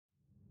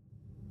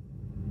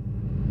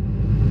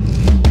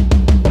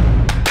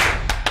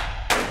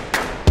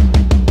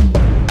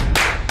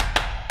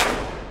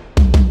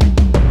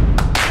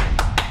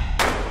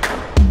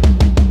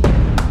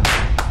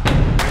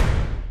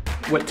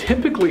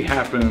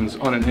happens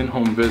on an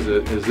in-home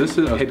visit is this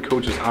is a head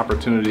coach's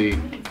opportunity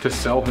to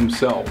sell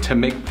himself, to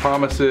make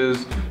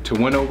promises, to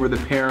win over the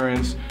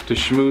parents, to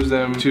schmooze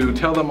them, to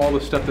tell them all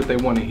the stuff that they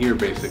want to hear,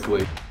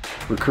 basically.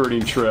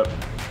 Recruiting trip.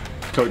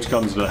 Coach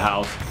comes to the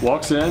house,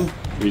 walks in,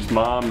 meets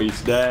mom,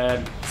 meets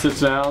dad,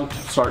 sits down,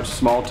 starts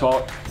small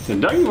talk.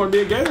 Said, "Dougie, you want to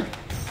be a Gator?"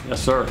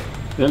 "Yes, sir."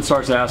 Then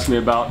starts asking me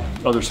about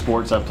other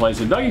sports I play.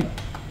 Said, "Dougie,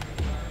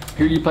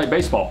 hear you play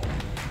baseball."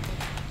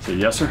 I said,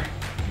 "Yes, sir."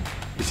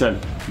 He said,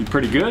 "You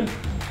pretty good?"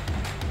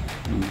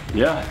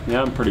 Yeah,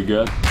 I'm pretty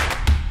good."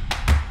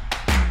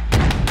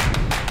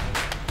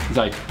 He's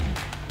like,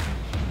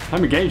 "How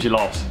many games you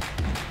lost?"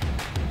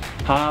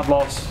 "I've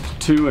lost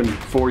 2 in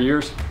 4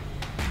 years.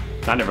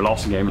 I never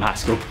lost a game in high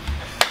school."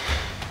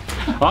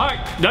 "All right,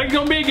 Dougie's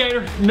gonna be a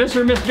Gator.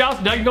 Mr. and Miss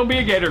Johnson, Dougie's gonna be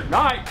a Gator.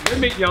 All right, good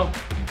meeting y'all."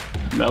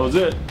 That was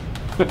it.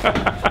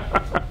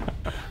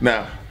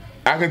 Now,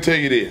 I can tell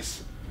you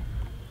this.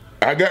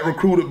 I got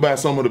recruited by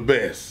some of the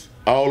best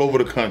all over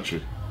the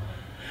country.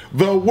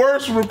 The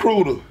worst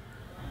recruiter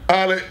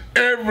out of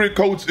every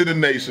coach in the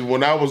nation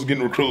when I was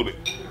getting recruited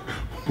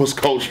was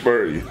Coach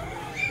Spurrier.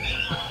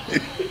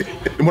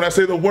 And when I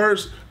say the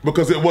worst,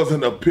 because it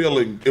wasn't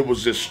appealing, it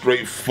was just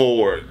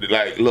straightforward.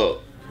 Like,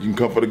 look, you can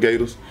come for the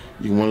Gators,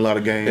 you can win a lot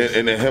of games,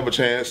 and then have a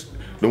chance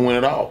to win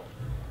it all.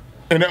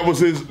 And that was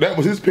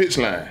his pitch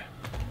line.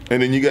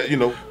 And then you got,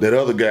 that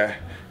other guy,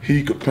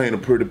 he could paint a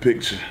pretty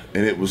picture,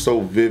 and it was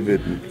so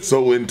vivid and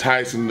so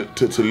enticing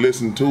to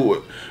listen to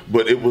it.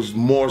 But it was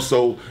more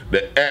so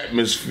the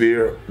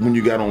atmosphere when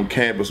you got on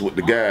campus with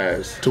the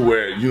guys, to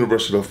where at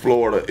University of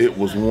Florida, it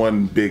was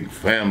one big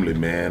family,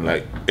 man.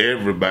 Like,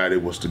 everybody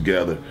was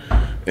together.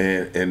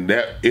 And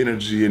that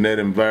energy and that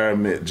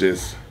environment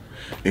just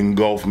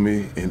engulfed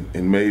me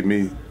and made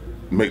me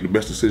make the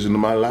best decision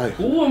of my life.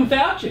 Who wouldn't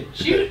without you?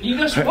 Shoot, you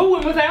just who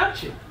wouldn't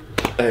without you?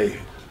 Hey,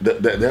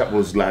 that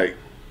was like,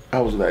 I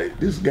was like,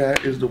 this guy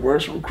is the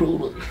worst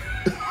recruiter.